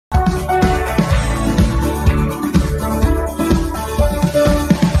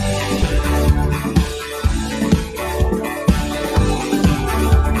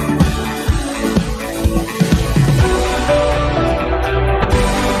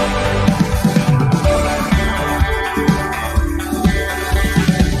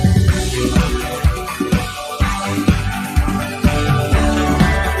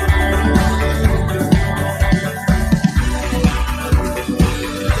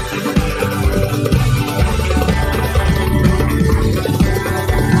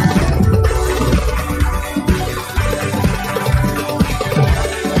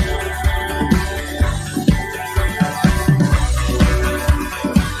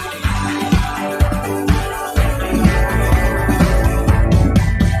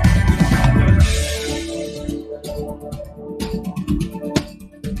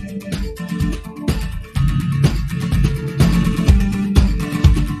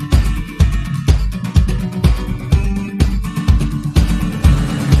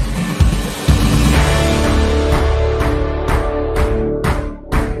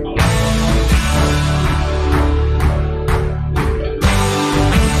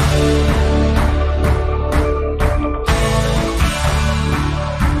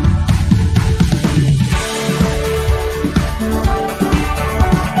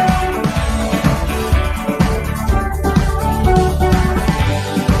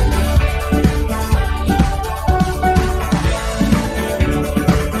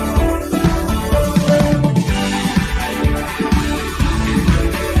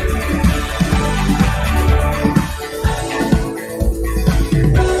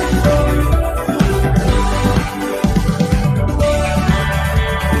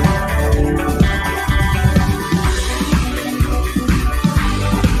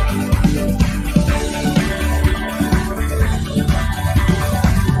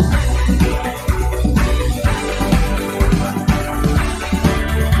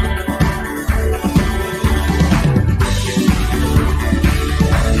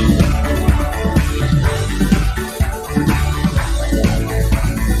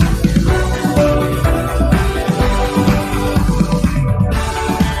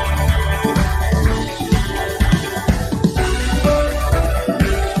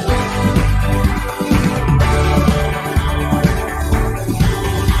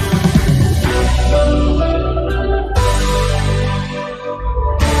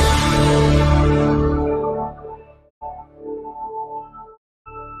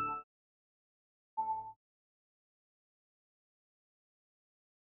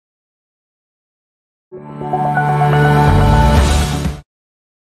Good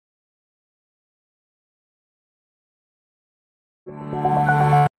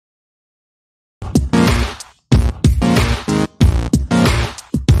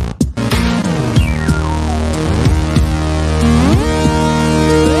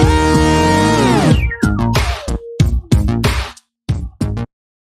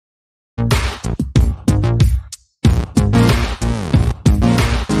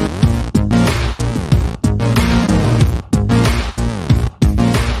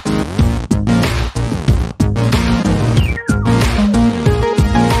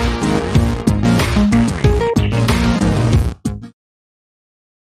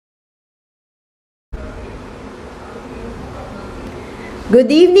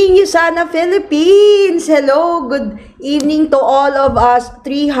evening, USANA Philippines! Hello, good evening to all of us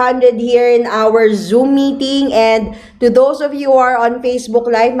 300 here in our Zoom meeting, and to those of you who are on Facebook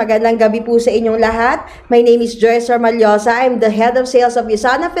Live, magandang gabi po sa inyong lahat. My name is Joyce Armaliosa. I'm the Head of Sales of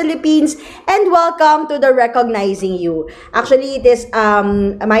USANA Philippines, and welcome to the Recognizing You. Actually, it is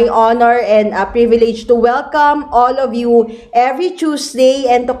my honor and a privilege to welcome all of you every Tuesday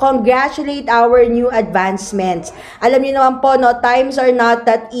and to congratulate our new advancements. Alam niyo naman po, no, times are not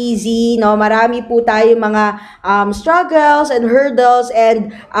that easy, no? Marami po tayo mga struggles and hurdles,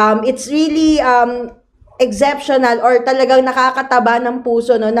 and it's really exceptional or talagang nakakataba ng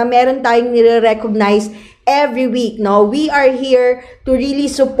puso, no, na meron tayong nire-recognize every week, no? We are here to really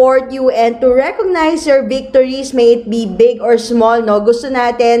support you and to recognize your victories, may it be big or small, no? Gusto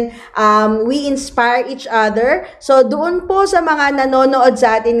natin, we inspire each other. So, doon po sa mga nanonood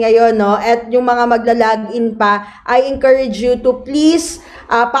sa atin ngayon, no, at yung mga magla-login pa, I encourage you to please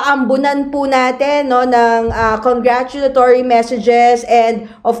paambunan po natin, no, ng congratulatory messages, and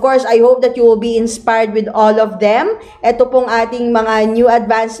of course, I hope that you will be inspired with all of them. Ito pong ating mga new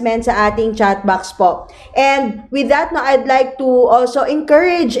advancements sa ating chat box po. And with that, no, I'd like to also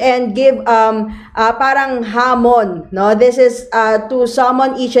encourage and give parang hamon, no? This is to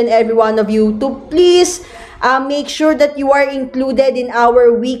summon each and every one of you to please make sure that you are included in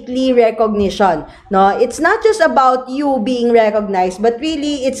our weekly recognition. No, it's not just about you being recognized, but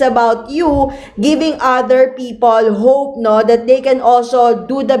really it's about you giving other people hope, no, that they can also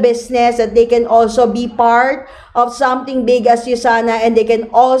do the business, that they can also be part of something big as USANA, and they can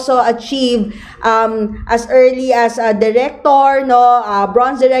also achieve as early as a director, no,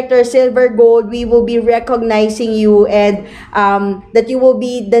 bronze director, silver, gold. We will be recognizing you, and that you will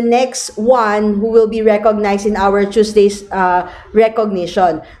be the next one who will be recognized in our Tuesday's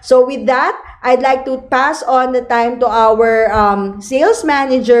recognition. So with that, I'd like to pass on the time to our sales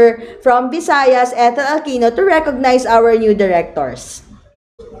manager from Visayas, Ethel Aquino, to recognize our new directors.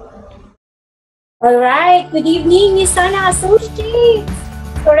 Alright, good evening, USANA Associates!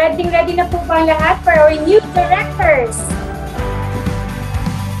 So ready na po ba ang lahat for our new directors?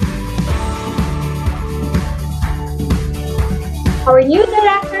 Our new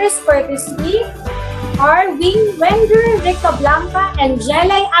directors for this week are Wing Wender, Rica Blanca, and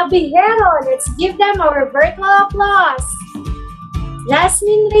Jelay Abihero. Let's give them our virtual applause.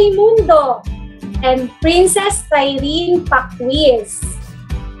 Jasmine Raimundo and Princess Tyrene Pacquiz.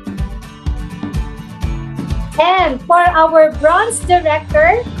 And for our bronze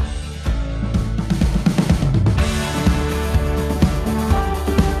director,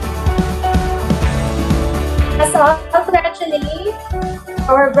 let's all congratulate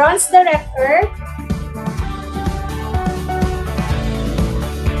our bronze director,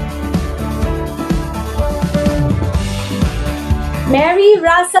 Mary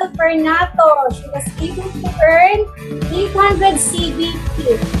Russell Pernato. She was able to earn 800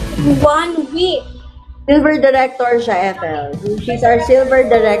 CBT in 1 week. Silver director siya, Ethel. She's our silver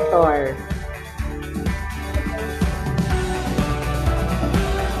director.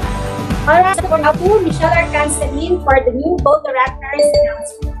 Alright, so now po, Michelle Arcancelin for the new gold directors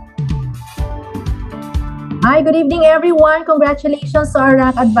announcement. Hi, good evening everyone. Congratulations to our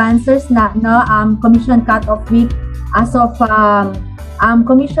rank advancers na commission cut-off week as of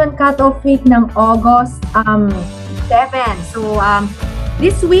commission cut-off week ng August 7. So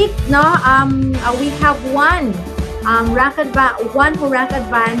this week, we have one who rank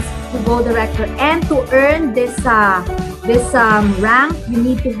advanced to gold director, and to earn this rank, you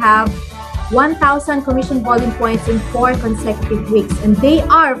need to have 1,000 commission volume points in 4 consecutive weeks, and they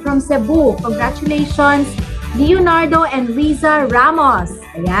are from Cebu. Congratulations, Leonardo and Riza Ramos.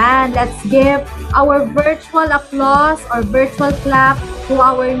 Ayan, let's give our virtual applause or virtual clap to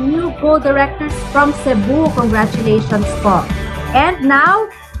our new gold directors from Cebu. Congratulations po. And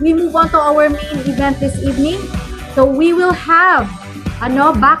now, we move on to our main event this evening. So we will have,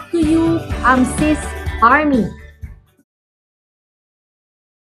 back to you, Sis Army.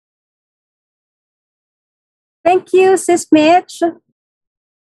 Thank you, Sis Mitch.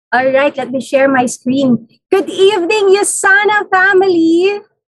 All right, let me share my screen. Good evening, USANA family!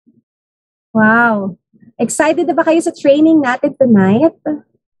 Wow. Excited na ba kayo sa training natin tonight?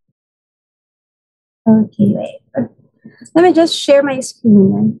 Okay, wait. Let me just share my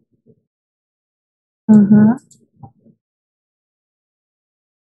screen. Uh-huh.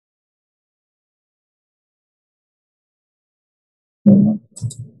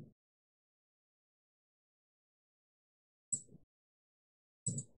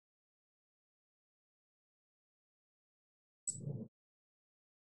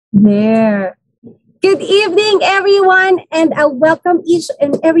 There. Good evening, everyone, and I welcome each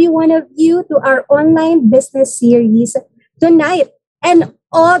and every one of you to our online business series tonight and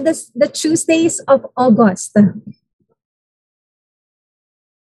all the Tuesdays of August.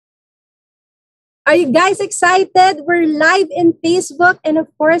 Are you guys excited? We're live in Facebook and,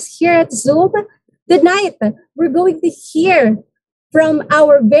 of course, here at Zoom. Tonight, we're going to hear from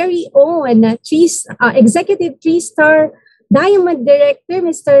our very own executive three-star Diamond Director,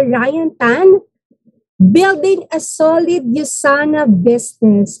 Mr. Ryan Tan, building a solid USANA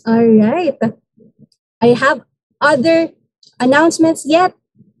business. All right. I have other announcements yet.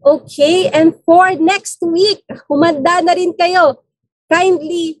 Okay. And for next week, humanda na rin kayo.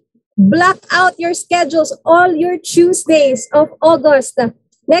 Kindly block out your schedules all your Tuesdays of August.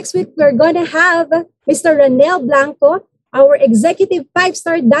 Next week, we're going to have Mr. Ranel Blanco, our Executive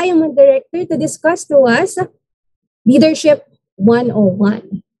 5-Star Diamond Director, to discuss to us Leadership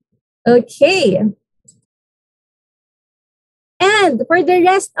 101. Okay. And for the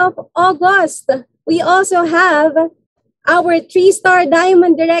rest of August, we also have our 3-Star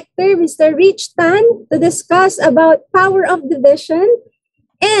Diamond Director, Mr. Rich Tan, to discuss about Power of Division.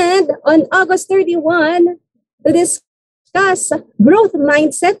 And on August 31, to discuss growth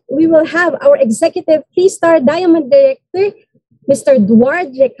mindset, we will have our Executive 3-Star Diamond Director, Mr.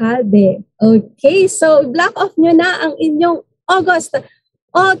 Duard Recalde. Okay, so block off nyo na ang inyong August,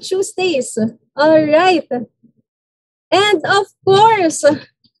 all Tuesdays. All right. And of course,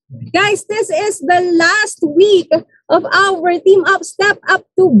 guys, this is the last week of our Team Up Step Up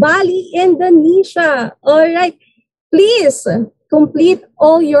to Bali, Indonesia. All right. Please complete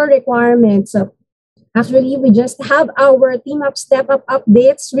all your requirements. Actually, we just have our Team Up Step Up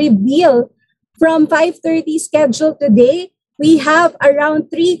updates reveal from 5:30 scheduled today. We have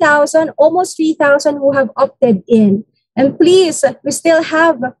around 3,000, almost 3,000 who have opted in. And please, we still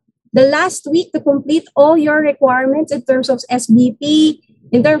have the last week to complete all your requirements in terms of SBP,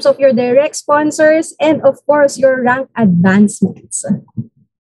 in terms of your direct sponsors, and of course, your rank advancements.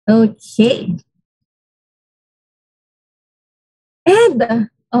 Okay.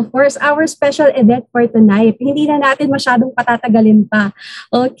 And of course, our special event for tonight. Hindi na natin masyadong patatagalin pa.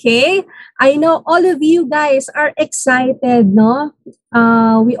 Okay? I know all of you guys are excited, no?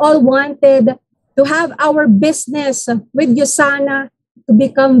 We all wanted to have our business with USANA to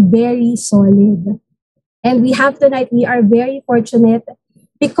become very solid. And we have tonight, we are very fortunate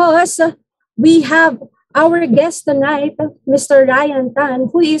because we have our guest tonight, Mr. Ryan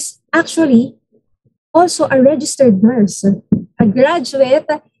Tan, who is actually also a registered nurse, a graduate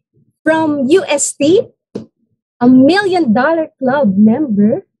from UST, a $1 Million Club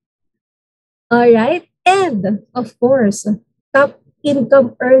member, all right, and of course, top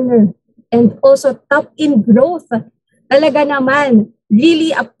income earner, and also top in growth. Talaga naman,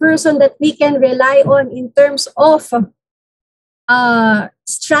 really a person that we can rely on in terms of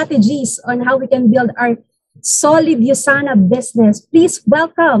strategies on how we can build our solid USANA business. Please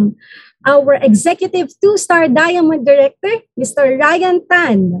welcome our Executive 2-Star Diamond Director, Mr. Ryan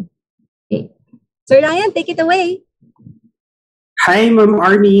Tan. Okay. Sir Ryan, take it away. Hi, Ma'am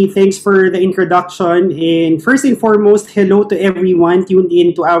Army. Thanks for the introduction. And first and foremost, hello to everyone tuned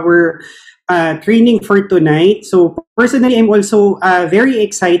in to our training for tonight. So personally, I'm also very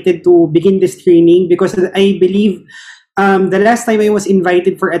excited to begin this training because I believe the last time I was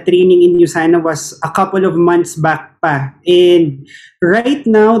invited for a training in USANA was a couple of months back pa. And right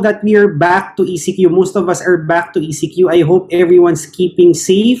now that we are back to ECQ, most of us are back to ECQ. I hope everyone's keeping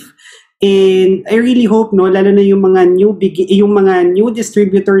safe. And I really hope, no, lalo na yung mga new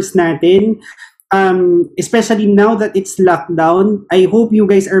distributors natin, especially now that it's lockdown, I hope you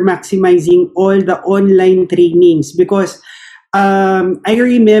guys are maximizing all the online trainings because I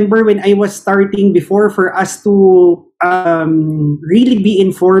remember when I was starting before, for us to really be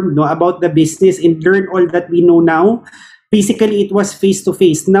informed, no, about the business and learn all that we know now, Basically, it was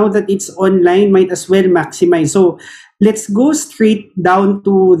face-to-face. Now that it's online, might as well maximize. So let's go straight down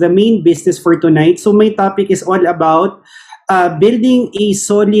to the main business for tonight. So my topic is all about building a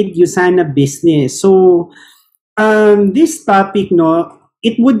solid USANA business. So this topic, no,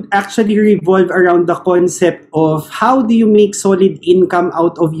 it would actually revolve around the concept of how do you make solid income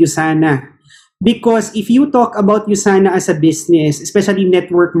out of USANA. Because if you talk about USANA as a business, especially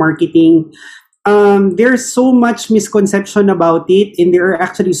network marketing, there's so much misconception about it, and there are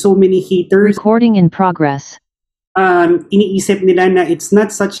actually so many haters. Recording in progress. Iniisip nila na it's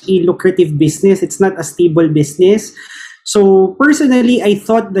not such a lucrative business, it's not a stable business. So personally, I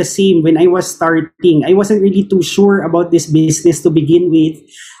thought the same when I was starting. I wasn't really too sure about this business to begin with.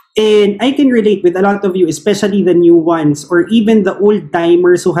 And I can relate with a lot of you, especially the new ones, or even the old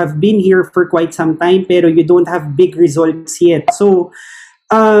timers who have been here for quite some time, pero you don't have big results yet. So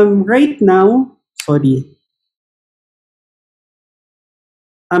right now, sorry.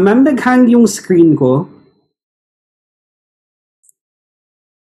 Ma'am, naghang yung screen ko.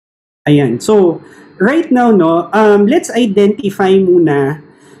 Ayan. So, right now, no, let's identify muna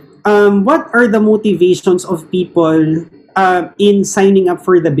what are the motivations of people in signing up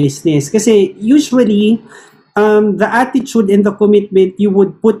for the business. Kasi usually, the attitude and the commitment you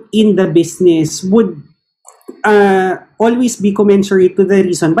would put in the business would always be commensurate to the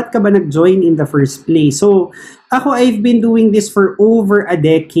reason ba't ka ba nag-join in the first place. So, ako, I've been doing this for over a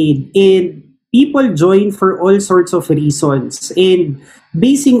decade, and people join for all sorts of reasons. And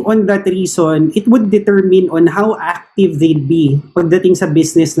basing on that reason, it would determine on how active they'll be pagdating sa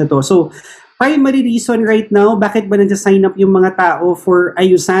business na to. So, primary reason right now, bakit ba nag-sign up yung mga tao for a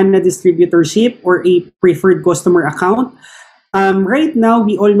USANA distributorship or a preferred customer account? Right now,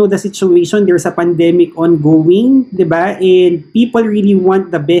 we all know the situation. There's a pandemic ongoing, di ba? And people really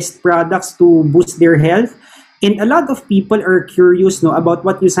want the best products to boost their health. And a lot of people are curious, no, about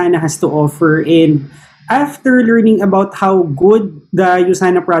what USANA has to offer. And after learning about how good the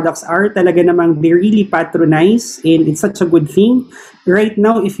USANA products are, talaga namang they really patronize, and it's such a good thing. Right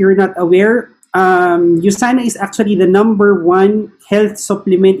now, if you're not aware, USANA is actually the #1 health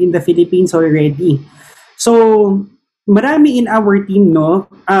supplement in the Philippines already. So, marami in our team, no,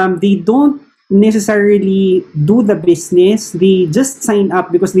 they don't necessarily do the business. They just sign up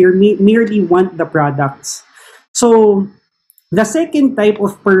because they merely want the products. So, the second type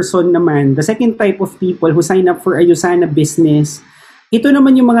of person naman, the second type of people who sign up for a USANA business, ito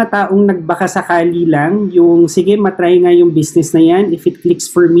naman yung mga taong nagbaka sakali lang, yung sige, matry nga yung business na yan. If it clicks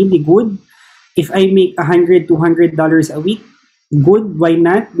for me, di good. If I make $100, $200 a week, good, why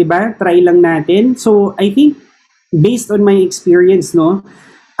not? Diba? Try lang natin. So, I think, based on my experience, no,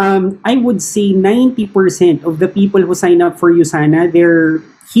 I would say 90% of the people who sign up for USANA, they're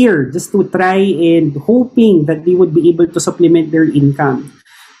here just to try and hoping that they would be able to supplement their income.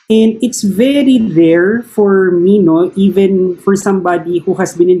 And it's very rare for me, no, even for somebody who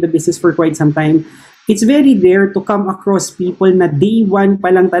has been in the business for quite some time, it's very rare to come across people na day one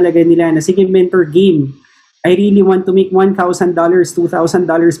pa lang talaga nila na sige, mentor game. I really want to make $1,000, $2,000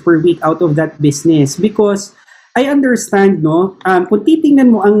 per week out of that business because I understand, no, kung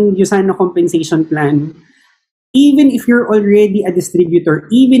titingnan mo ang USANA compensation plan, even if you're already a distributor,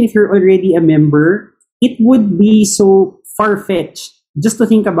 even if you're already a member, it would be so far-fetched just to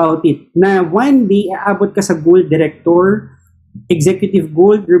think about it, na one day aabot ka sa gold director, executive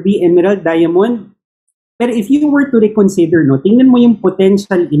gold, ruby, emerald, diamond. Pero if you were to reconsider, no, tingnan mo yung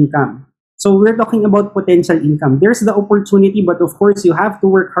potential income. So we're talking about potential income. There's the opportunity, but of course, you have to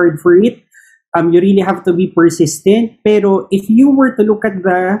work hard for it. You really have to be persistent. Pero if you were to look at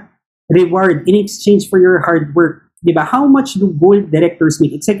the reward in exchange for your hard work, diba? How much do gold directors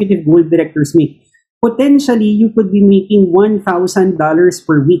make, executive gold directors make? Potentially, you could be making $1,000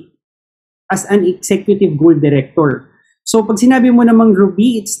 per week as an executive gold director. So, pag sinabi mo namang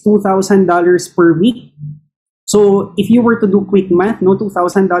Ruby, it's $2,000 per week. So, if you were to do quick math, no,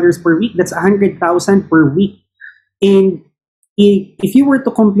 $2,000 per week, that's $100,000 per week. And if you were to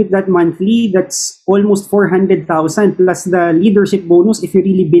complete that monthly, that's almost $400,000 plus the leadership bonus. If you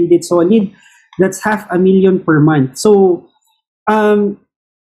really build it solid, that's $500,000 per month. So,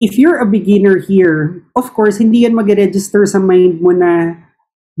 if you're a beginner here, of course, hindi yan mag-register sa mind mo na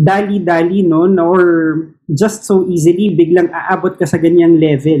dali-dali, no, or just so easily, biglang aabot ka sa ganyang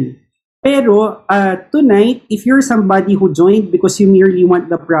level. Pero, tonight, if you're somebody who joined because you merely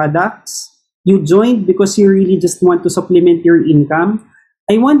want the products, you joined because you really just want to supplement your income,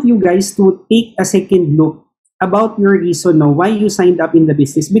 I want you guys to take a second look about your reason, no, why you signed up in the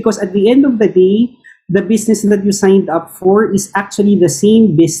business. Because at the end of the day, the business that you signed up for is actually the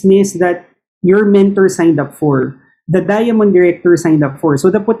same business that your mentor signed up for. the Diamond Director signed up for. So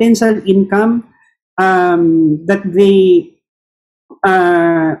the potential income that they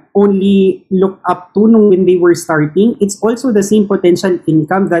only looked up to nung when they were starting, it's also the same potential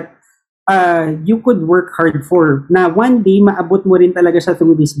income that you could work hard for. Na one day, maabot mo rin talaga siya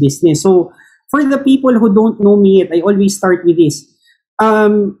through this business. So for the people who don't know me yet, I always start with this.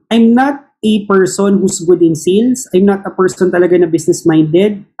 I'm not a person who's good in sales. I'm not a person talaga na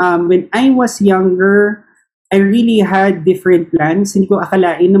business-minded. When I was younger, I really had different plans. Hindi ko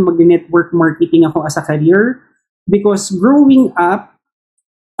akalain na mag-network marketing ako as a career. Because growing up,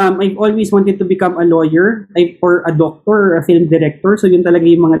 I've always wanted to become a lawyer or a doctor or a film director. So yun talaga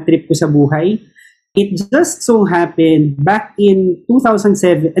yung mga trip ko sa buhay. It just so happened back in 2003,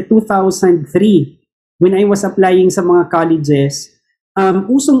 when I was applying sa mga colleges,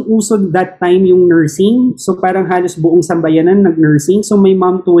 usong-usog that time yung nursing. So parang halos buong sambayanan nag-nursing. So my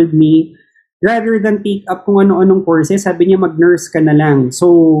mom told me, rather than take up kung ano-anong courses, sabi niya mag-nurse ka na lang.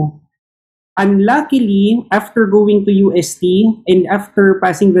 So unluckily, after going to UST and after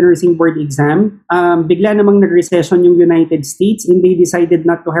passing the nursing board exam, bigla namang nag-recession yung United States and they decided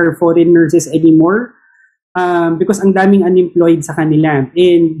not to hire foreign nurses anymore because ang daming unemployed sa kanila.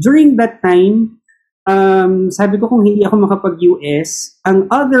 And during that time, sabi ko kung hindi ako makapag-US,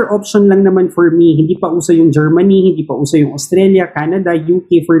 ang other option lang naman for me, hindi pa uso yung Germany, hindi pa uso yung Australia, Canada,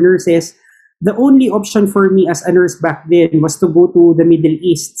 UK for nurses. The only option for me as a nurse back then was to go to the Middle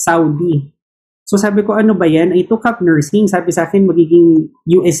East, Saudi. So sabi ko, ano ba yan? I took up nursing. Sabi sa akin, magiging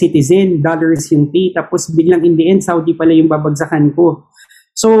US citizen, dollars yung pay. Tapos biglang in the end, Saudi pala yung babagsakan ko.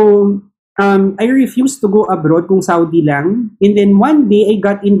 So, I refused to go abroad kung Saudi lang. And then one day, I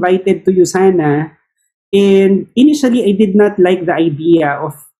got invited to USANA. And initially, I did not like the idea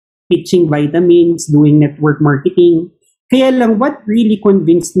of pitching vitamins, doing network marketing. Kaya lang, what really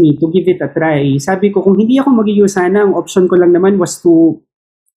convinced me to give it a try, sabi ko, kung hindi ako mag-USANA, ang option ko lang naman was to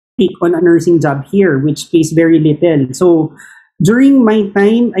take on a nursing job here, which pays very little. So, during my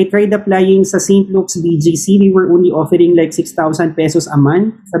time, I tried applying sa St. Luke's BGC. They were only offering like 6,000 pesos a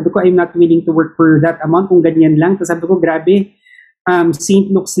month. Sabi ko, I'm not willing to work for that amount kung ganyan lang. Tapos sabi ko, grabe, St.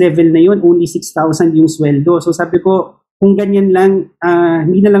 Luke's level na yon, only 6,000 yung sweldo. So sabi ko, kung ganyan lang,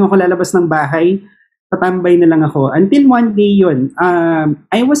 hindi na lang ako lalabas ng bahay, tatambay na lang ako. Until one day yun,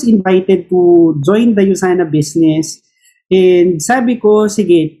 I was invited to join the USANA business. And sabi ko,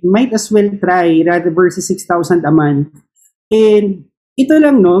 sige, might as well try rather versus 6,000 a month. And ito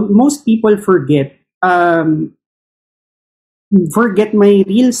lang, no, most people forget my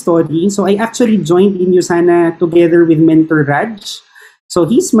real story. So I actually joined in USANA together with Mentor Raj. So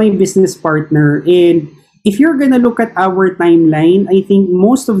he's my business partner. And if you're gonna look at our timeline, I think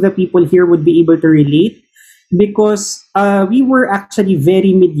most of the people here would be able to relate. Because we were actually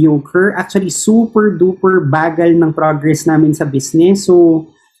very mediocre, actually super duper bagal ng progress namin sa business. So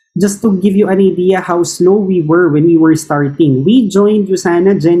just to give you an idea how slow we were when we were starting, we joined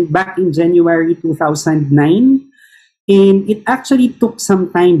USANA back in January 2009, and it actually took some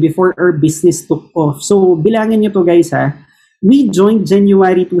time before our business took off. So bilangin nyo to guys ha, we joined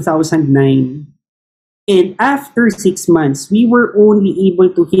January 2009. And after 6 months, we were only able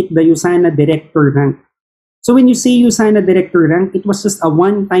to hit the USANA director rank. So when you say USANA director rank, it was just a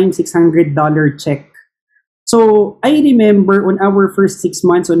one-time $600 check. So I remember on our first 6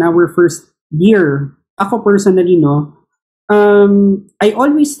 months, on our first year, ako personally, no, I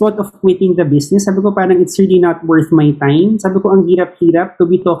always thought of quitting the business. Sabi ko parang it's really not worth my time. Sabi ko ang hirap-hirap to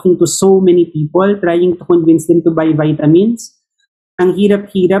be talking to so many people, trying to convince them to buy vitamins. Ang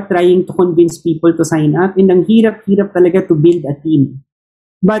hirap-hirap trying to convince people to sign up. And ang hirap-hirap talaga to build a team.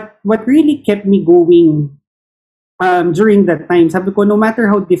 But what really kept me going during that time, sabi ko, no matter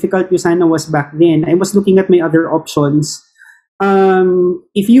how difficult USANA was back then, I was looking at my other options.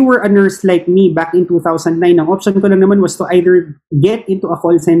 If you were a nurse like me back in 2009, ang option ko lang naman was to either get into a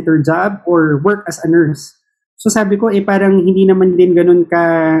call center job or work as a nurse. So sabi ko, parang hindi naman din ganun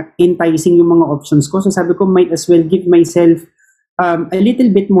ka-enticing yung mga options ko. So sabi ko, might as well give myself a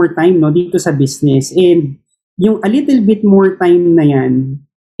little bit more time no, dito sa business. And yung a little bit more time na yan,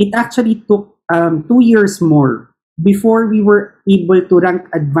 it actually took 2 years more before we were able to rank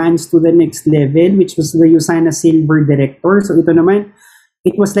advanced to the next level, which was the USANA Silver Director. So ito naman,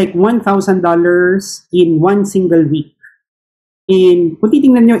 it was like $1,000 in one single week. And kung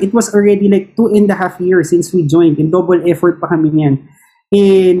titingnan nyo, it was already like 2.5 years since we joined, and double effort pa kami niyan.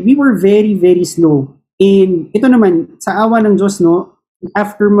 And we were very, very slow. And ito naman, sa awa ng Diyos, no,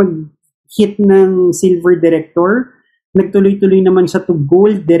 after mag-hit ng Silver Director, nagtuloy-tuloy naman siya to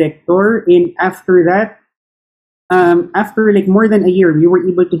Gold Director. And after that, after like more than a year, we were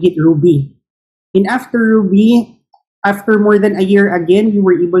able to hit Ruby. And after Ruby, after more than a year again, we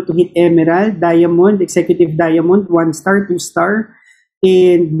were able to hit Emerald, Diamond, Executive Diamond, 1 star, 2 star.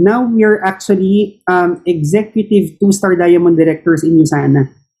 And now we are actually executive 2 star Diamond directors in USANA.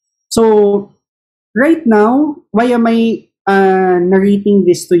 So right now, why am I narrating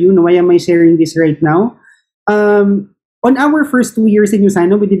this to you? No? Why am I sharing this right now? On our first 2 years in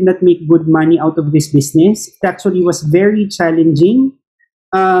USANA, we did not make good money out of this business. It actually was very challenging.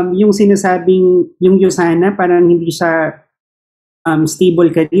 Yung sinasabing, yung USANA, parang hindi siya stable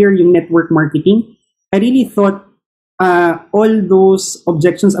career, yung network marketing. I really thought all those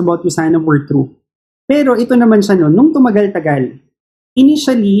objections about USANA were true. Pero ito naman siya no, nung tumagal-tagal,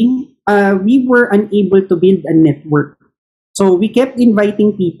 initially, we were unable to build a network. So we kept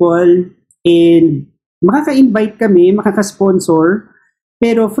inviting people and makaka-invite kami, makaka-sponsor,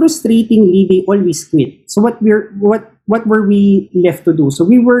 pero frustratingly, they always quit. So what were we left to do? So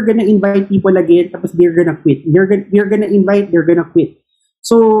we were gonna invite people again, tapos they're gonna quit. We're gonna invite, they're gonna quit.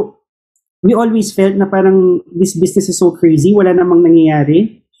 So we always felt na parang this business is so crazy, wala namang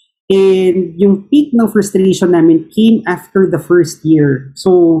nangyayari. And yung peak ng frustration namin came after the first year.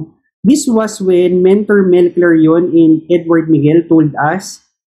 So this was when Mentor Mel Clarion and Edward Miguel told us,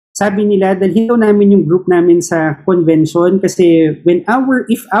 sabi nila, dalhin daw namin yung group namin sa convention kasi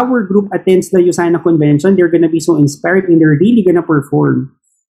if our group attends the USANA convention, they're gonna be so inspired and they're really gonna perform.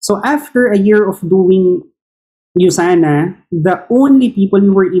 So after a year of doing USANA, the only people we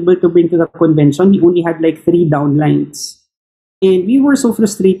were able to bring to the convention, we only had like 3 downlines. And we were so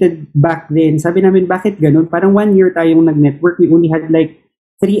frustrated back then. Sabi namin, bakit ganun? Parang 1 year tayong nag-network, we only had like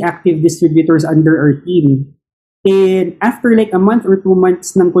 3 active distributors under our team. And after like a month or 2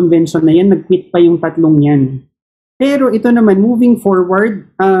 months ng convention na yan, nag-quit pa yung 3 yan. Pero ito naman, moving forward,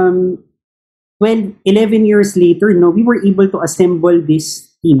 11 years later, no, we were able to assemble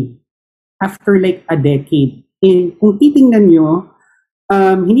this team after like a decade. And kung titingnan nyo,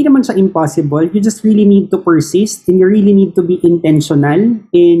 hindi naman siya impossible. You just really need to persist and you really need to be intentional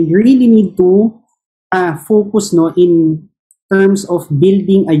and you really need to focus no in terms of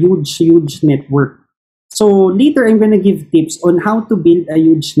building a huge network. So later I'm gonna give tips on how to build a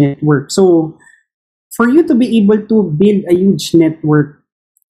huge network. So for you to be able to build a huge network,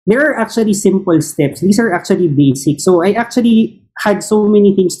 there are actually simple steps. These are actually basic. So I actually had so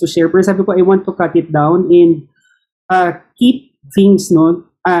many things to share, pero sabi ko I want to cut it down and keep things no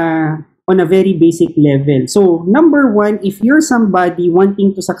on a very basic level. So number 1, if you're somebody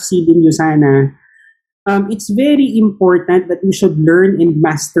wanting to succeed in USANA, it's very important that you should learn and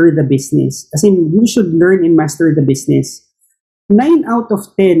master the business. As in, you should learn and master the business. 9 out of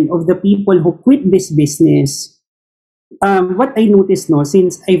 10 of the people who quit this business, what I noticed no,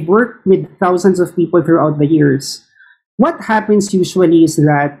 since I've worked with thousands of people throughout the years, what happens usually is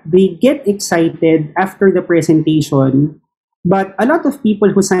that they get excited after the presentation, but a lot of people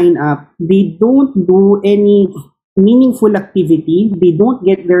who sign up, they don't do any meaningful activity, they don't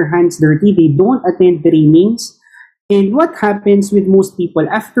get their hands dirty, they don't attend trainings. And what happens with most people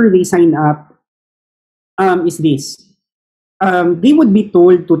after they sign up is this. They would be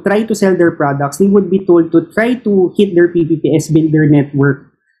told to try to sell their products, they would be told to try to hit their PPPS, build their network.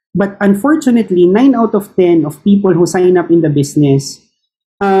 But unfortunately, 9 out of 10 of people who sign up in the business,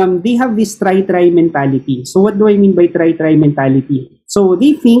 they have this try mentality. So what do I mean by try mentality? So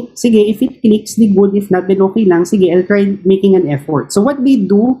they think, sige, if it clicks, di good. If not, then okay lang. Sige, I'll try making an effort. So what they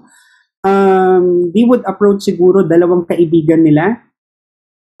do, they would approach siguro 2 kaibigan nila,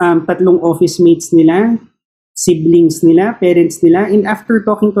 3 office mates nila, siblings nila, parents nila, and after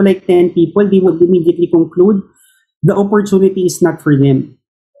talking to like 10 people, they would immediately conclude the opportunity is not for them.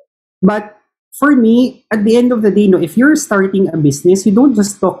 But for me, at the end of the day, no, if you're starting a business, you don't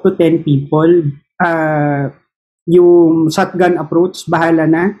just talk to 10 people, yung shotgun approach, bahala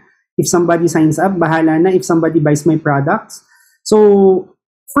na. If somebody signs up, bahala na. If somebody buys my products. So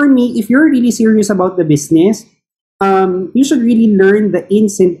for me, if you're really serious about the business, you should really learn the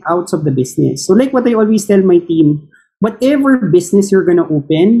ins and outs of the business. So like what I always tell my team, whatever business you're gonna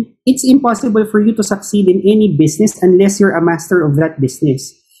open, it's impossible for you to succeed in any business unless you're a master of that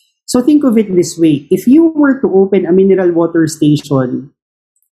business. So think of it this way. If you were to open a mineral water station,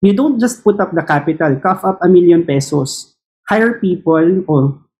 you don't just put up the capital, cough up 1 million pesos, hire people,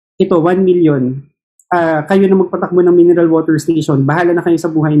 ito 1 million, kayo na magpatakbo ng mineral water station, bahala na kayo sa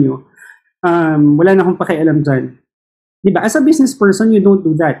buhay nyo, wala na akong pakialam dyan. Diba? As a business person, you don't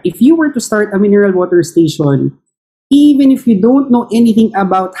do that. If you were to start a mineral water station, even if you don't know anything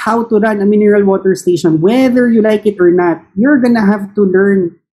about how to run a mineral water station, whether you like it or not, you're gonna have to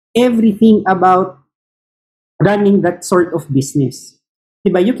learn everything about running that sort of business.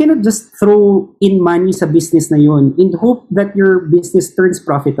 Diba? You cannot just throw in money sa business na yun in hope that your business turns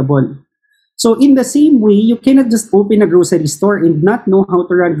profitable. So in the same way, you cannot just open a grocery store and not know how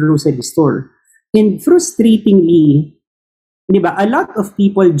to run a grocery store. And frustratingly, diba, a lot of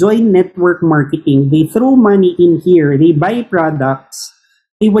people join network marketing. They throw money in here, they buy products,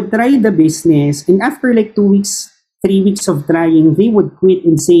 they would try the business, and after like 2 weeks, 3 weeks of trying, they would quit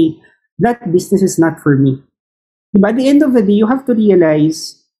and say, that business is not for me. But at the end of the day, you have to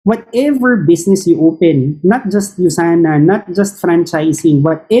realize whatever business you open, not just USANA, not just franchising,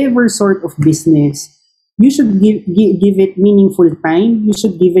 whatever sort of business, you should give it meaningful time. You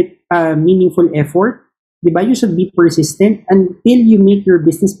should give it meaningful effort. Diba? You should be persistent until you make your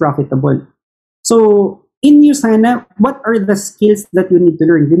business profitable. So in USANA, what are the skills that you need to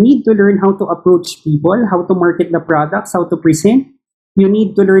learn? You need to learn how to approach people, how to market the products, how to present. You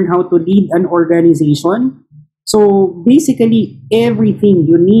need to learn how to lead an organization. So basically, everything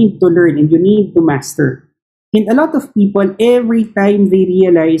you need to learn and you need to master. And a lot of people, every time they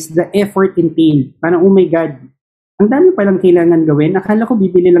realize the effort entailed, parang, oh my God, ang dami palang kailangan gawin. Akala ko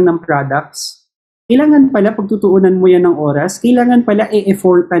bibili lang ng products. Kailangan pala pagtutuunan mo yan ng oras. Kailangan pala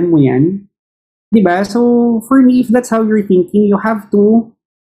e-effortan mo yan. Diba? So, for me, if that's how you're thinking, you have to,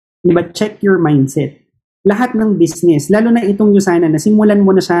 diba, check your mindset. Lahat ng business, lalo na itong USANA, nasimulan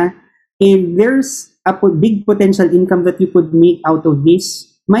mo na siya, and there's a big potential income that you could make out of this,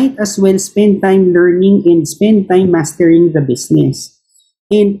 might as well spend time learning and spend time mastering the business.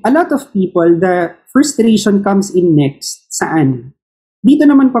 And a lot of people, the frustration comes in next. Saan? Dito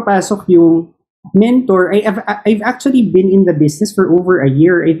naman papasok yung mentor. I've actually been in the business for over a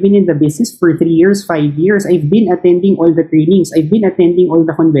year. I've been in the business for 3 years, 5 years. I've been attending all the trainings. I've been attending all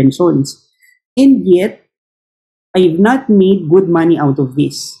the conventions. And yet, I've not made good money out of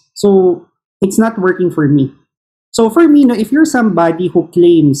this. So, it's not working for me. So for me, no, if you're somebody who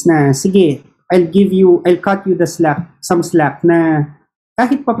claims na, sige, I'll cut you some slack na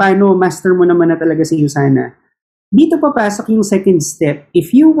kahit papano, master mo naman na talaga si USANA. Dito papasok yung second step.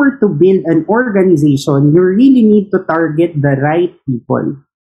 If you were to build an organization, you really need to target the right people.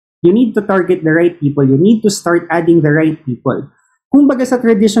 You need to target the right people. You need to start adding the right people. Kung baga sa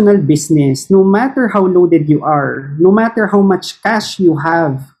traditional business, no matter how loaded you are, no matter how much cash you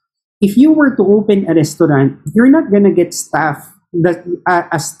have, if you were to open a restaurant, you're not gonna get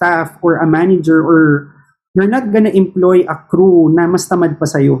a staff or a manager, or you're not gonna employ a crew na mas tamad pa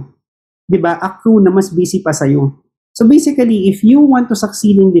sa'yo. Diba? A crew na mas busy pa sa'yo. So basically, if you want to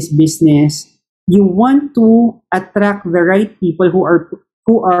succeed in this business, you want to attract the right people who are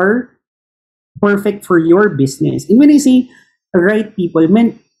perfect for your business. And when I say right people,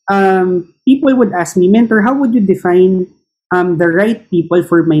 people would ask me, mentor, how would you define the right people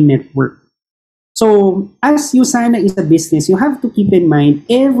for my network? So, as USANA is a business, you have to keep in mind,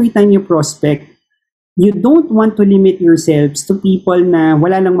 every time you prospect, you don't want to limit yourselves to people na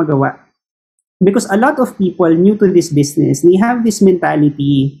wala lang magawa. Because a lot of people new to this business, they have this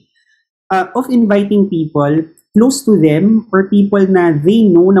mentality of inviting people close to them or people na they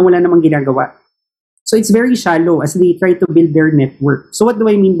know na wala namang ginagawa. So, it's very shallow as they try to build their network. So, what do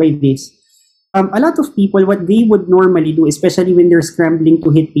I mean by this? A lot of people, what they would normally do, especially when they're scrambling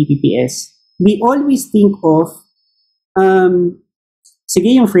to hit PPPS, they always think of,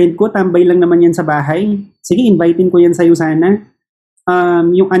 sige, yung friend ko, tambay lang naman yan sa bahay. Sige, invitin ko yan sa USANA.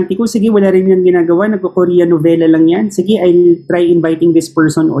 Yung auntie ko, sige, wala rin yan ginagawa. Nagko-Korean novela lang yan. Sige, I'll try inviting this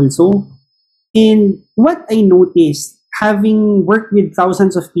person also. And what I noticed, having worked with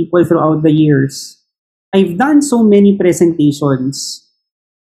thousands of people throughout the years, I've done so many presentations.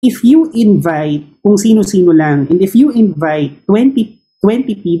 If you invite kung sino-sino lang, and if you invite 20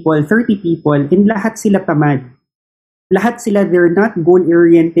 people, 30 people, and lahat sila tamad, lahat sila, they're not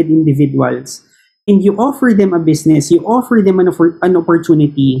goal-oriented individuals, and you offer them a business, you offer them an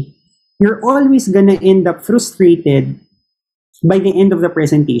opportunity, you're always gonna end up frustrated by the end of the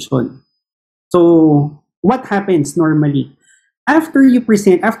presentation. So, what happens normally? After you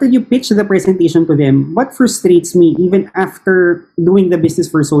pitch the presentation to them, what frustrates me, even after doing the business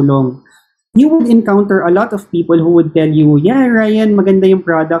for so long, you would encounter a lot of people who would tell you, yeah, Ryan, maganda yung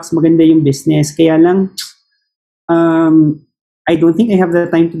products, maganda yung business, kaya lang, I don't think I have the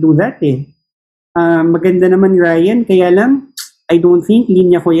time to do that eh. Maganda naman, Ryan, kaya lang, I don't think,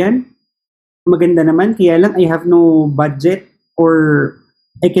 linya ko yan. Maganda naman, kaya lang, I have no budget or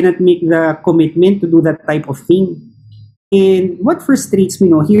I cannot make the commitment to do that type of thing. And what frustrates me,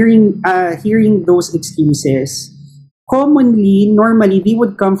 hearing those excuses, normally, they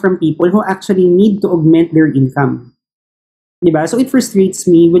would come from people who actually need to augment their income. Diba? So it frustrates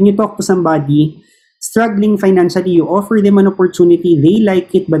me when you talk to somebody struggling financially, you offer them an opportunity, they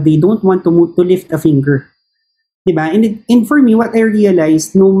like it, but they don't want to move to lift a finger. Diba? And for me, what I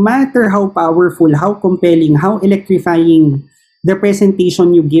realized, no matter how powerful, how compelling, how electrifying the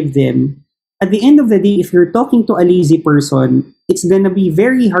presentation you give them, at the end of the day, if you're talking to a lazy person, it's gonna be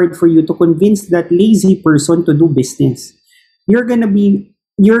very hard for you to convince that lazy person to do business. You're gonna be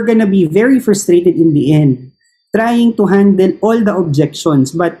very frustrated in the end, trying to handle all the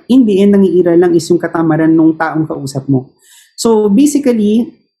objections, but in the end, nangiira lang is yung katamaran ng taong kausap mo. So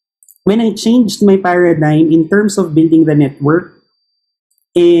basically, when I changed my paradigm in terms of building the network,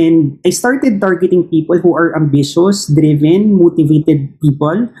 and I started targeting people who are ambitious, driven, motivated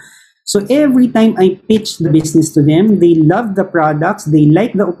people. So every time I pitch the business to them, they love the products, they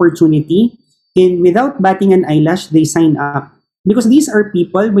like the opportunity, and without batting an eyelash, they sign up. Because these are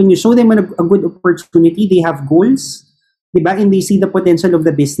people, when you show them a good opportunity, they have goals, diba? And they see the potential of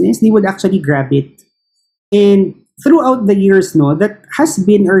the business, they would actually grab it. And throughout the years, no, that has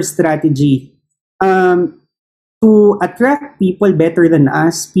been our strategy, to attract people better than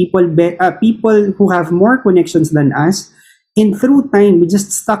us, people who have more connections than us. And through time, we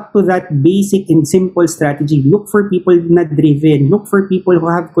just stuck to that basic and simple strategy. Look for people not driven. Look for people who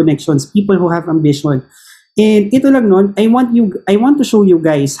have connections, people who have ambition. And ito lang nun, I want to show you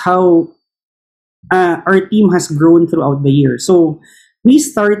guys how our team has grown throughout the year. So we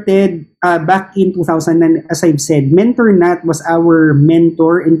started back in 2000, and as I've said, Mentor Nat was our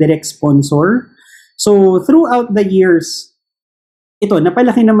mentor and direct sponsor. So throughout the years, ito,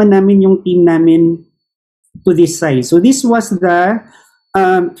 napalaki naman namin yung team namin to this size. So this was the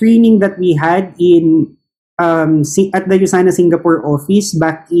training that we had in at the USANA Singapore office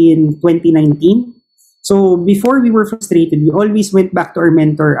back in 2019. So before we were frustrated, we always went back to our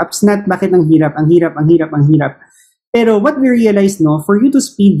mentor, Upsnat, bakit ang hirap, ang hirap, ang hirap, ang hirap. Pero what we realized, no, for you to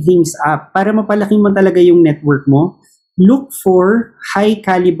speed things up, para mapalaki mo talaga yung network mo, look for high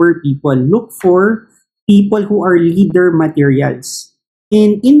caliber people. Look for people who are leader materials.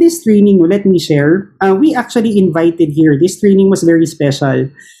 And in this training, let me share, we actually invited here, this training was very special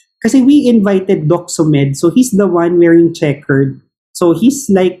kasi we invited Doc Sumed. So he's the one wearing checkered. So he's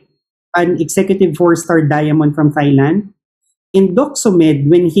like an executive 4-star diamond from Thailand. And Doc Sumed,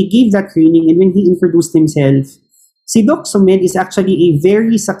 when he gave that training and when he introduced himself, si Doc Sumed is actually a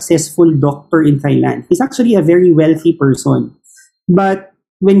very successful doctor in Thailand. He's actually a very wealthy person. But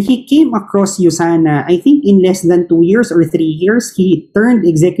when he came across USANA, I think in less than 2 years or 3 years, he turned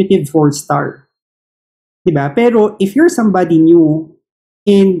executive 4-star. Diba? Pero if you're somebody new,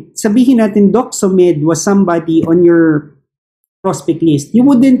 and sabihin natin Doc Sumed was somebody on your prospect list, you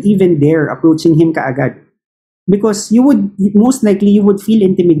wouldn't even dare approaching him kaagad. Because most likely you would feel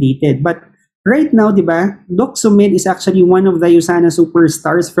intimidated. But right now, diba, Doc Sumed is actually one of the USANA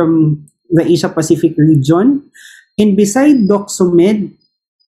superstars from the Asia Pacific region. And beside Doc Sumed,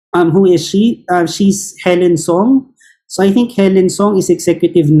 who is she? She's Helen Song. So I think Helen Song is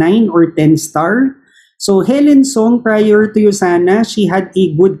executive 9 or 10 star. So Helen Song, prior to USANA, she had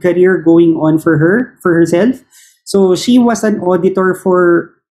a good career going on for herself. So she was an auditor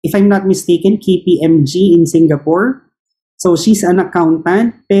for, if I'm not mistaken, KPMG in Singapore. So she's an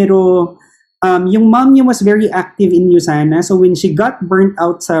accountant. Pero yung mom niya was very active in USANA. So when she got burnt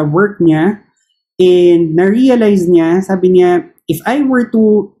out sa work niya, and na-realize niya, sabi niya, if I were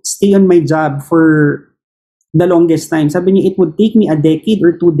to stay on my job for the longest time, sabi niya, it would take me a decade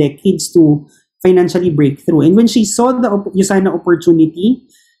or 2 decades to financially break through. And when she saw the USANA opportunity,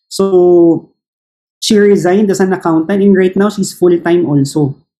 so she resigned as an accountant, and right now she's full-time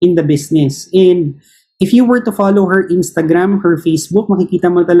also in the business. And if you were to follow her Instagram, her Facebook, makikita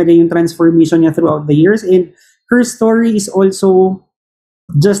mo talaga yung transformation niya throughout the years. And her story is also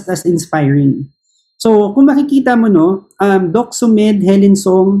just as inspiring. So, kung makikita mo, no, Doc Sumed, Helen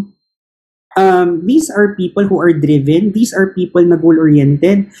Song, these are people who are driven. These are people na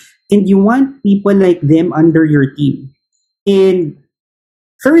goal-oriented. And you want people like them under your team. And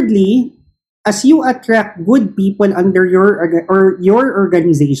thirdly, as you attract good people under your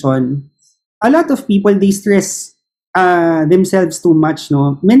organization, a lot of people, they stress themselves too much,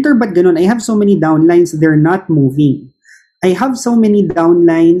 no? Mentor, but ganun? I have so many downlines, they're not moving. I have so many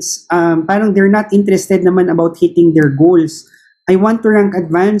downlines, parang they're not interested naman about hitting their goals. I want to rank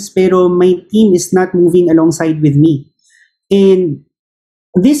advanced, pero my team is not moving alongside with me. And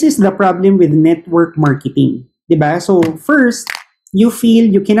this is the problem with network marketing, diba? So first, you feel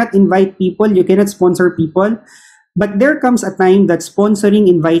you cannot invite people, you cannot sponsor people, but there comes a time that sponsoring,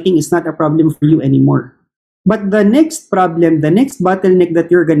 inviting is not a problem for you anymore. But the next problem, the next bottleneck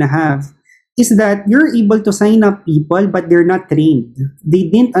that you're gonna have is that you're able to sign up people, but they're not trained. They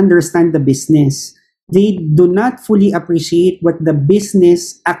didn't understand the business. they do not fully appreciate what the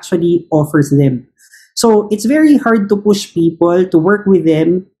business actually offers them. So it's very hard to push people to work with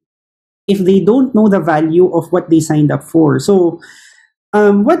them if they don't know the value of what they signed up for. So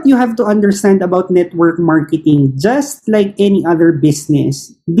what you have to understand about network marketing, just like any other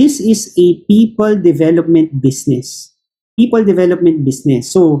business, this is a people development business. People development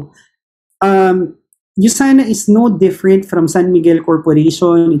business. So USANA is no different from San Miguel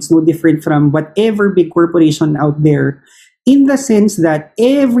Corporation. It's no different from whatever big corporation out there, in the sense that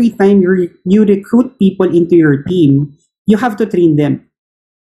every time you recruit people into your team, you have to train them.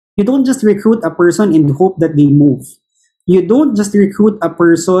 You don't just recruit a person and hope that they move. You don't just recruit a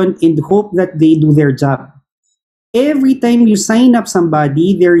person and hope that they do their job. Every time you sign up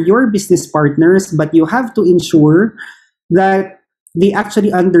somebody, they're your business partners, but you have to ensure that they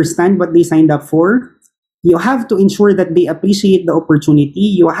actually understand what they signed up for. You have to ensure that they appreciate the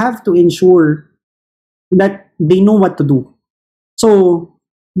opportunity. You have to ensure that they know what to do. So,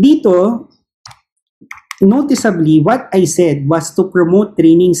 dito, noticeably, what I said was to promote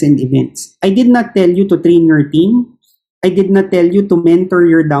trainings and events. I did not tell you to train your team. I did not tell you to mentor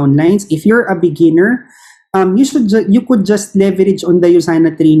your downlines. If you're a beginner, you could just leverage on the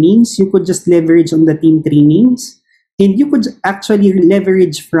USANA trainings. You could just leverage on the team trainings. And you could actually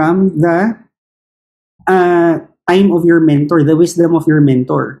leverage from the time of your mentor, the wisdom of your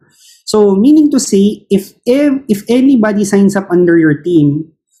mentor. So, meaning to say, if anybody signs up under your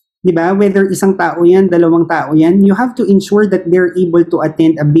team, di ba, whether isang tao yan, dalawang tao yan, you have to ensure that they're able to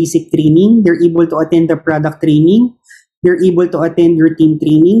attend a basic training, they're able to attend the product training, they're able to attend your team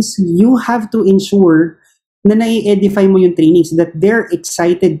trainings. You have to ensure na nai-edify mo yung trainings, that they're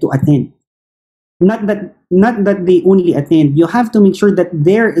excited to attend. Not that they only attend. You have to make sure that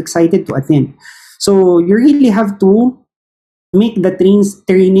they're excited to attend. So you really have to make the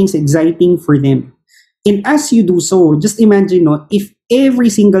trainings exciting for them. And as you do so, just imagine, no, if every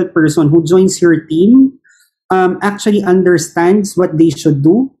single person who joins your team actually understands what they should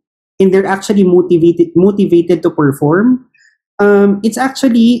do, and they're actually motivated to perform, it's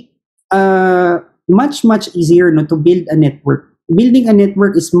actually much easier, no, to build a network. Building a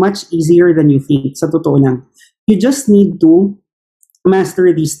network is much easier than you think, sa totoo lang. You just need to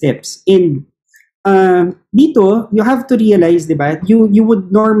master these steps. And dito, you have to realize, di ba, you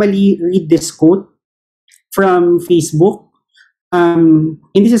would normally read this quote from Facebook. And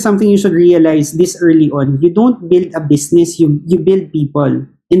this is something you should realize this early on. You don't build a business, you build people.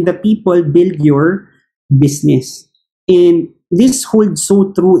 And the people build your business. And this holds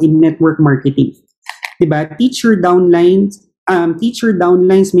so true in network marketing. Diba? Teach your downlines,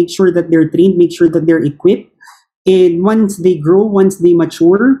 make sure that they're trained, make sure that they're equipped. And once they grow, once they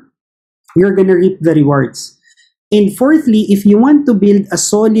mature, you're gonna reap the rewards. And fourthly, if you want to build a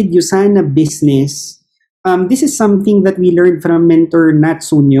solid USANA business, this is something that we learned from mentor Nat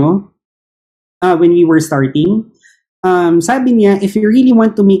Sunyo when we were starting. Sabi niya, if you really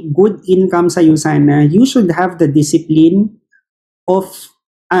want to make good income sa USANA, you should have the discipline of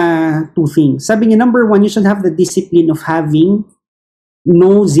two things. Sabi niya, number one, you should have the discipline of having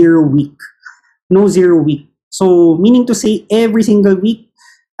no zero week. No zero week. So, meaning to say, every single week,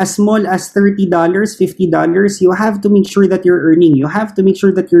 as small as $30, $50, you have to make sure that you're earning. You have to make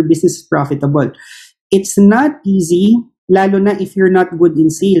sure that your business is profitable. It's not easy, lalo na if you're not good in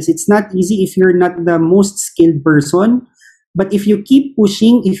sales. It's not easy if you're not the most skilled person. But if you keep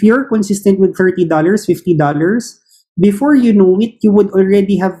pushing, if you're consistent with $30, $50, before you know it, you would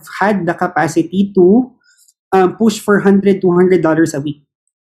already have had the capacity to push for $100, $200 a week.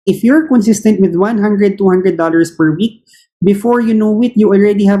 If you're consistent with $100, $200 per week, before you know it, you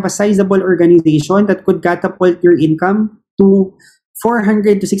already have a sizable organization that could catapult your income to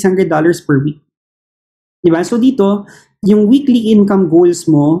 $400 to $600 per week. Diba? So dito, yung weekly income goals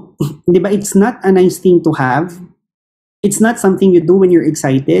mo, diba, it's not a nice thing to have. It's not something you do when you're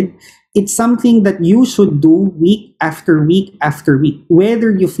excited. It's something that you should do week after week after week,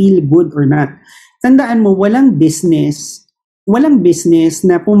 whether you feel good or not. Tandaan mo, walang business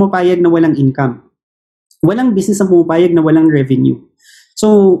na pumapayag na walang income. Walang business na pumapayag na walang revenue.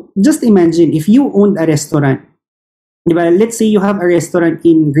 So, just imagine, if you owned a restaurant, diba? Let's say you have a restaurant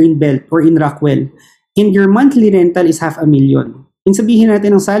in Greenbelt or in Rockwell, and your monthly rental is $500,000. And sabihin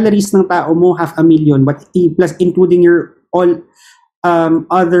natin ang salaries ng tao mo, $500,000, but plus including your all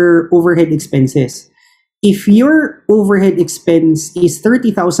other overhead expenses. If your overhead expense is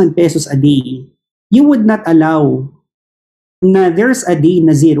 30,000 pesos a day, you would not allow na there's a day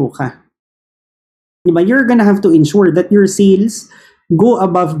na zero ka. Diba? You're gonna have to ensure that your sales go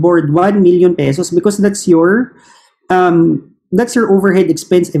above board 1 million pesos because that's your overhead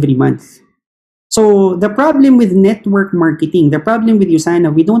expense every month. So the problem with network marketing, the problem with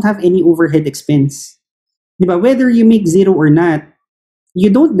USANA, we don't have any overhead expense. Diba? Whether you make zero or not,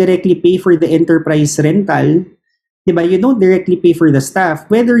 you don't directly pay for the enterprise rental. Diba? You don't directly pay for the staff.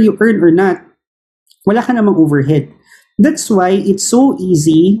 Whether you earn or not, wala ka namang overhead. That's why it's so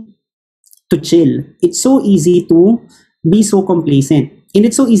easy to chill. It's so easy to be so complacent. And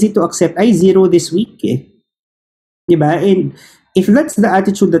it's so easy to accept, ay, zero this week eh. Diba? And if that's the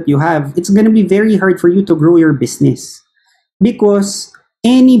attitude that you have, it's gonna be very hard for you to grow your business. Because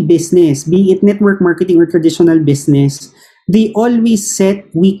any business, be it network marketing or traditional business, they always set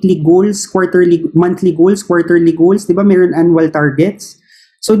weekly goals, monthly goals, quarterly goals. Diba? Meron annual targets.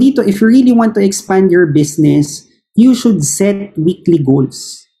 So dito, if you really want to expand your business, you should set weekly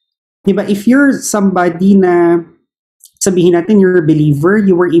goals. Diba? If you're somebody na, sabihin natin you're a believer,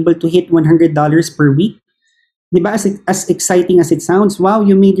 you were able to hit $100 per week. Diba? As exciting as it sounds, wow,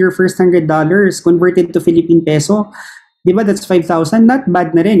 you made your first $100 converted to Philippine peso. Diba? That's 5,000. Not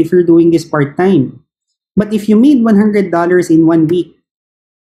bad na rin if you're doing this part-time. But if you made $100 in 1 week,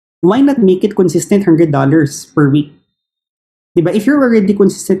 why not make it consistent $100 per week? Diba? If you're already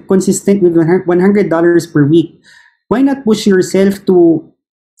consistent with $100 per week, why not push yourself to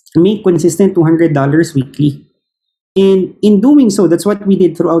make consistent $200 weekly? And in doing so, that's what we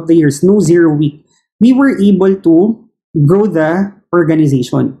did throughout the years, no zero week. We were able to grow the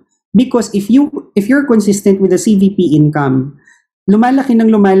organization. Because if you're consistent with the CVP income,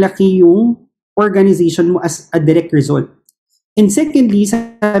 lumalaki yung organization mo as a direct result. And secondly,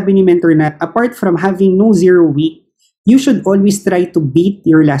 sabi ni Mentor Nat, apart from having no zero week, you should always try to beat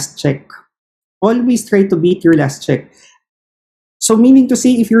your last check. Always try to beat your last check. So meaning to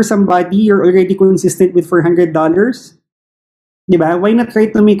say, if you're somebody, you're already consistent with $400, diba? Why not try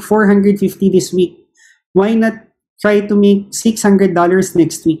to make $450 this week? Why not try to make $600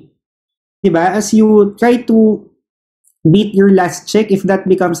 next week? Diba? As you try to beat your last check, if that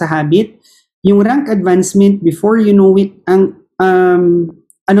becomes a habit, yung rank advancement, before you know it, ang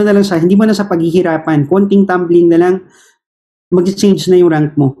ano na lang siya, hindi mo na siya paghihirapan. Konting tumbling na lang, mag-change na yung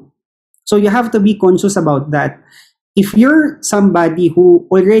rank mo. So you have to be conscious about that. If you're somebody who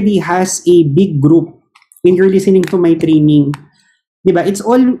already has a big group, when you're listening to my training, diba, it's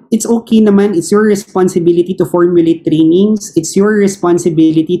okay naman, it's your responsibility to formulate trainings, it's your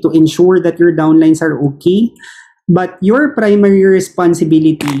responsibility to ensure that your downlines are okay, but your primary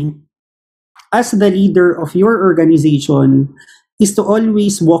responsibility as the leader of your organization is to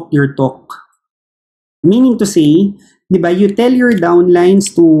always walk your talk. Meaning to say, diba, you tell your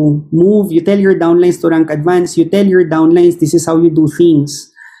downlines to move, you tell your downlines to rank advance, you tell your downlines this is how you do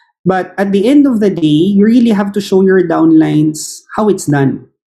things. But at the end of the day, you really have to show your downlines how it's done.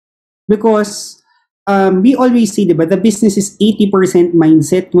 Because we always say, diba, the business is 80%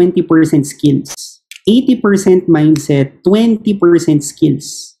 mindset, 20% skills. 80% mindset, 20%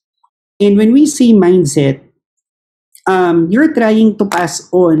 skills. And when we say mindset, you're trying to pass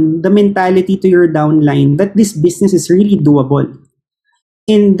on the mentality to your downline that this business is really doable.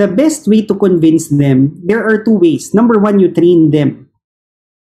 And the best way to convince them, there are two ways. Number one, you train them.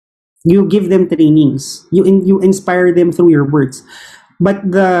 You give them trainings. You inspire them through your words. But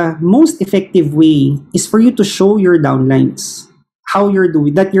the most effective way is for you to show your downlines how you're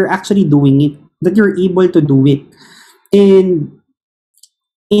doing, that you're actually doing it, that you're able to do it. And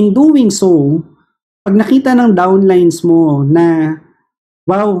in doing so, pag nakita ng downlines mo na,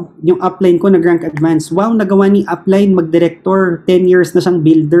 wow, yung upline ko nag-rank advance, wow, nagawa ni upline mag-director, 10 years na siyang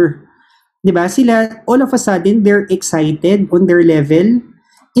builder. Diba? Sila, all of a sudden, they're excited on their level.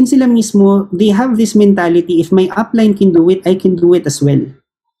 And sila mismo, they have this mentality, if my upline can do it, I can do it as well.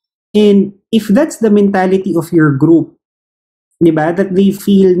 And if that's the mentality of your group, diba, that they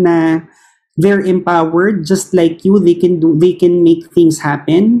feel na they're empowered, just like you, they can make things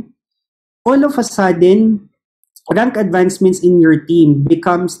happen, all of a sudden, rank advancements in your team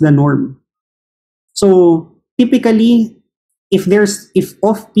becomes the norm. So, typically, if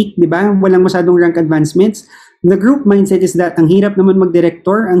off-peak, diba, walang masyadong rank advancements, the group mindset is that ang hirap naman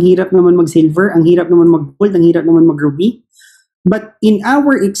mag-director, ang hirap naman mag-silver, ang hirap naman mag-gold, ang hirap naman mag-ruby. But in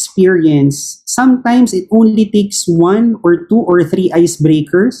our experience, sometimes it only takes 1 or 2 or 3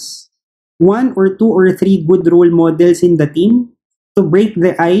 icebreakers, 1 or 2 or 3 good role models in the team to break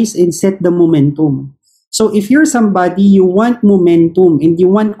the ice and set the momentum. So if you're somebody, you want momentum and you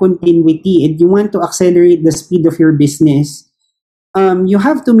want continuity and you want to accelerate the speed of your business, you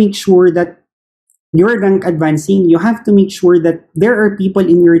have to make sure that you're rank advancing. You have to make sure that there are people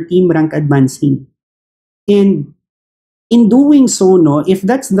in your team rank advancing. And in doing so, no, if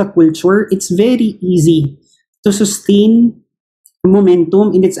that's the culture, it's very easy to sustain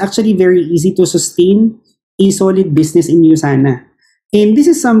momentum, and it's actually very easy to sustain a solid business in USANA. And this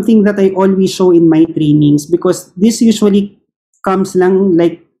is something that I always show in my trainings because this usually comes lang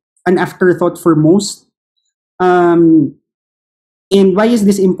like an afterthought for most. And why is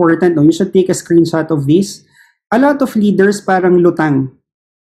this important? No? You should take a screenshot of this. A lot of leaders parang lutang.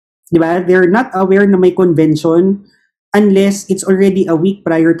 Diba? They're not aware na may convention unless it's already a week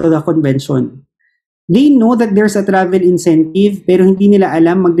prior to the convention. They know that there's a travel incentive pero hindi nila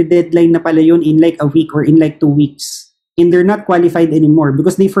alam magde-deadline na pala yun in like a week or in like 2 weeks. And they're not qualified anymore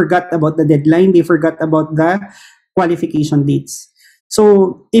because they forgot about the deadline, they forgot about the qualification dates.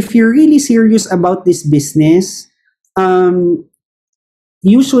 So if you're really serious about this business,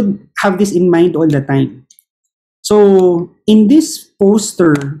 you should have this in mind all the time. So in this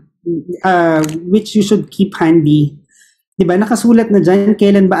poster, which you should keep handy, diba, nakasulat na dyan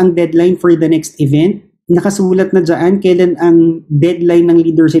kailan ba ang deadline for the next event, nakasulat na dyan kailan ang deadline ng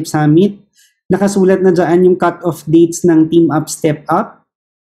leadership summit, nakasulat na dyan yung cut-off dates ng team up, step up.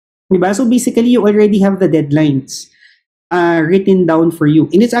 Diba? So basically, you already have the deadlines written down for you.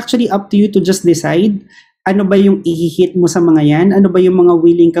 And it's actually up to you to just decide ano ba yung i-hit mo sa mga yan, ano ba yung mga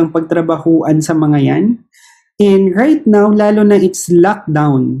willing kang pagtrabahuan sa mga yan. And right now, lalo na it's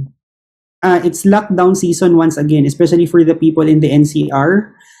lockdown. It's lockdown season once again, especially for the people in the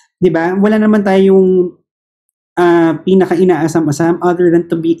NCR. Diba? Wala naman tayong pinaka-inaasam-asam other than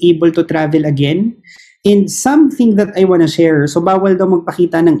to be able to travel again. And something that I want to share, so bawal daw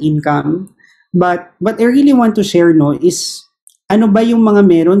magpakita ng income, but what I really want to share no is ano ba yung mga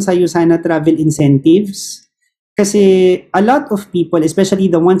meron sa USANA travel incentives? Kasi a lot of people, especially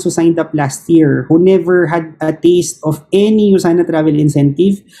the ones who signed up last year, who never had a taste of any USANA travel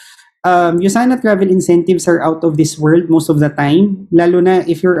incentive, USANA travel incentives are out of this world most of the time, lalo na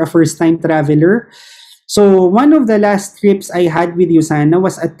if you're a first-time traveler. So one of the last trips I had with USANA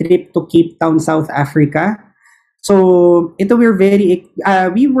was a trip to Cape Town, South Africa. So ito we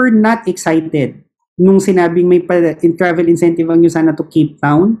were not excited nung sinabing may travel incentive ang USANA to Cape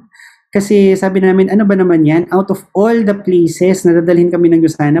Town. Kasi sabi namin, ano ba naman yan? Out of all the places na dadalhin kami ng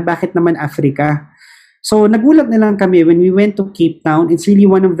USANA, bakit naman Africa? So nagulat na lang kami when we went to Cape Town. It's really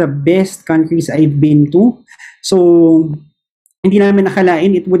one of the best countries I've been to. So hindi namin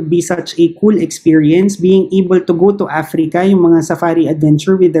nakalain it would be such a cool experience being able to go to Africa, yung mga safari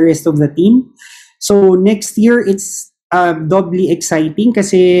adventure with the rest of the team. So next year, it's doubly exciting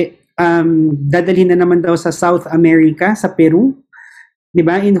kasi dadalhin na naman daw sa South America, sa Peru.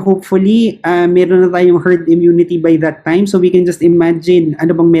 Diba? And hopefully, meron na tayong herd immunity by that time. So we can just imagine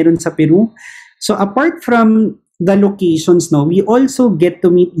ano bang meron sa Peru. So apart from the locations, no, we also get to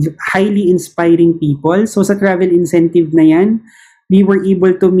meet highly inspiring people. So sa travel incentive na yan, we were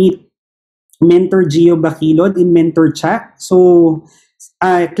able to meet Mentor Gio Baquilod and Mentor Cha. So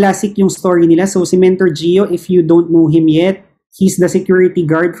classic yung story nila. So si Mentor Gio, if you don't know him yet, he's the security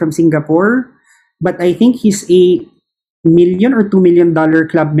guard from Singapore. But I think he's a $1 million or $2 million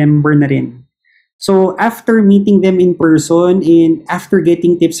club member na rin. So after meeting them in person and after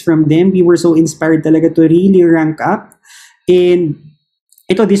getting tips from them, we were so inspired talaga to really rank up. And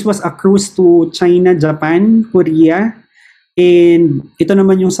this was a cruise to China, Japan, Korea. And ito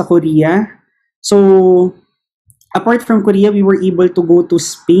naman yung sa Korea. So apart from Korea, we were able to go to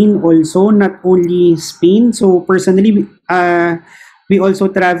Spain also, not only Spain. So personally, we also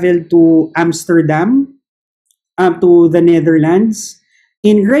traveled to Amsterdam, to the Netherlands.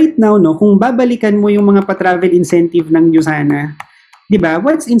 And right now, no, kung babalikan mo yung mga pa-travel incentive ng USANA, di ba,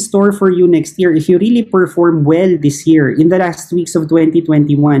 what's in store for you next year if you really perform well this year in the last weeks of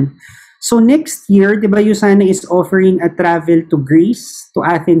 2021? So next year, di ba, USANA is offering a travel to Greece, to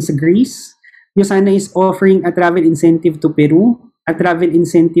Athens, Greece. USANA is offering a travel incentive to Peru, a travel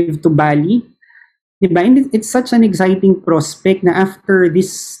incentive to Bali. Diba? And it's such an exciting prospect na after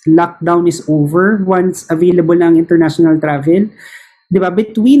this lockdown is over, once available ang international travel, diba?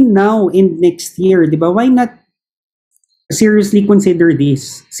 Between now and next year, diba? Why not seriously consider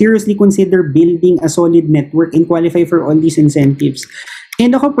this? Seriously consider building a solid network and qualify for all these incentives.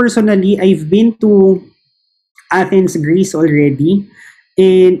 And ako personally, I've been to Athens, Greece already.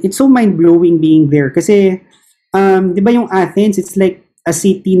 And it's so mind-blowing being there. Kasi, diba yung Athens, it's like a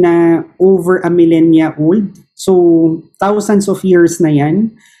city na over a millennia old. So, thousands of years na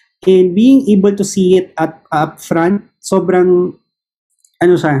yan. And being able to see it up front, sobrang,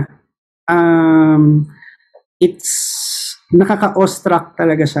 it's nakaka-awestruck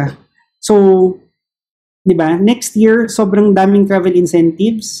talaga siya. So, di ba, next year, sobrang daming travel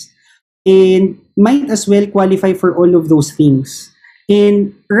incentives and might as well qualify for all of those things.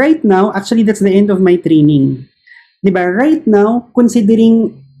 And right now, actually, that's the end of my training. Diba? Right now,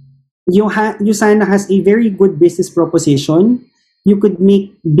 considering USANA has a very good business proposition, you could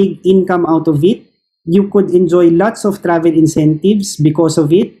make big income out of it. You could enjoy lots of travel incentives because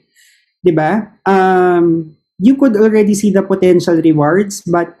of it. Diba? You could already see the potential rewards,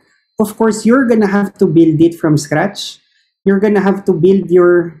 but of course, you're gonna have to build it from scratch. You're gonna have to build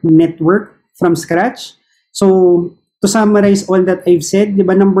your network from scratch. So, to summarize all that I've said,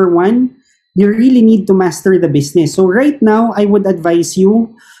 diba, number one, you really need to master the business. So, right now, I would advise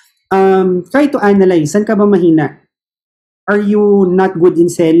you, try to analyze, saan ka ba mahina? Are you not good in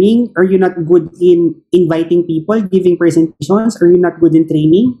selling? Are you not good in inviting people, giving presentations? Are you not good in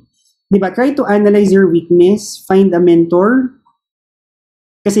training? Diba? Try to analyze your weakness, find a mentor,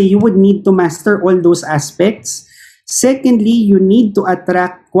 kasi you would need to master all those aspects. Secondly, you need to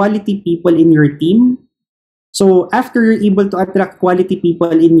attract quality people in your team. So after you're able to attract quality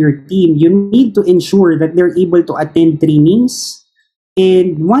people in your team, you need to ensure that they're able to attend trainings.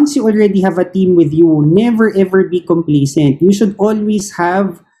 And once you already have a team with you, never ever be complacent. You should always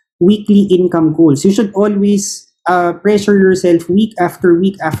have weekly income goals. You should always pressure yourself week after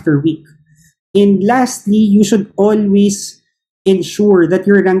week after week. And lastly, you should always ensure that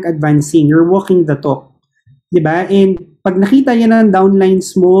you're rank advancing. You're walking the talk. Diba? And pag nakita yan ng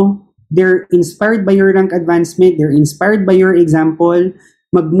downlines mo, they're inspired by your rank advancement, they're inspired by your example,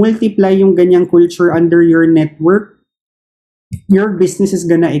 mag-multiply yung ganyang culture under your network, your business is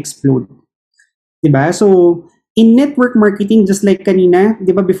gonna explode. Diba? So, in network marketing, just like kanina,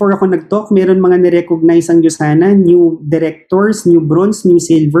 diba before ako nag-talk, meron mga nirecognize ang USANA, new directors, new bronze, new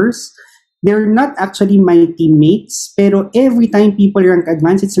silvers. They're not actually my teammates, pero every time people rank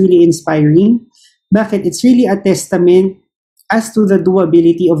advance, it's really inspiring. Bakit? It's really a testament as to the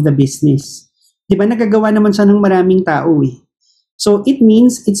doability of the business. Diba, nagagawa naman siya ng maraming tao eh. So, it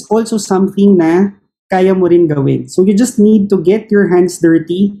means it's also something na kaya mo rin gawin. So, you just need to get your hands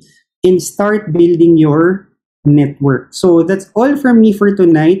dirty and start building your network. So, that's all from me for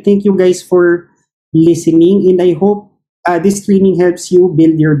tonight. Thank you guys for listening, and I hope this training helps you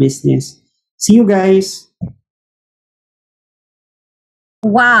build your business. See you guys.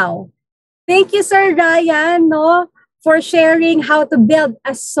 Wow. Thank you, Sir Ryan, no, for sharing how to build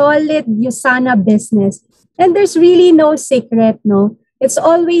a solid USANA business. And there's really no secret, no. It's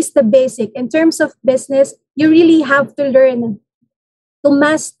always the basic. In terms of business, you really have to learn to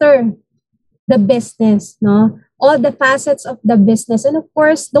master the business, no? All the facets of the business. And of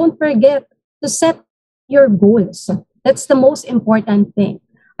course, don't forget to set your goals. That's the most important thing.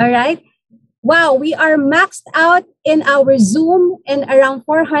 All right? Wow, we are maxed out in our Zoom and around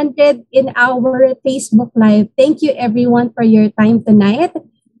 400 in our Facebook Live. Thank you everyone for your time tonight.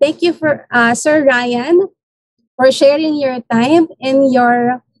 Thank you for Sir Ryan for sharing your time and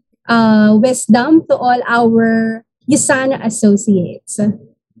your wisdom to all our USANA associates.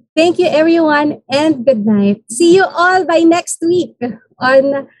 Thank you everyone and good night. See you all by next week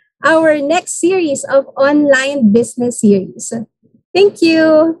on our next series of online business series. Thank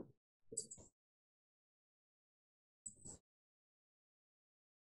you.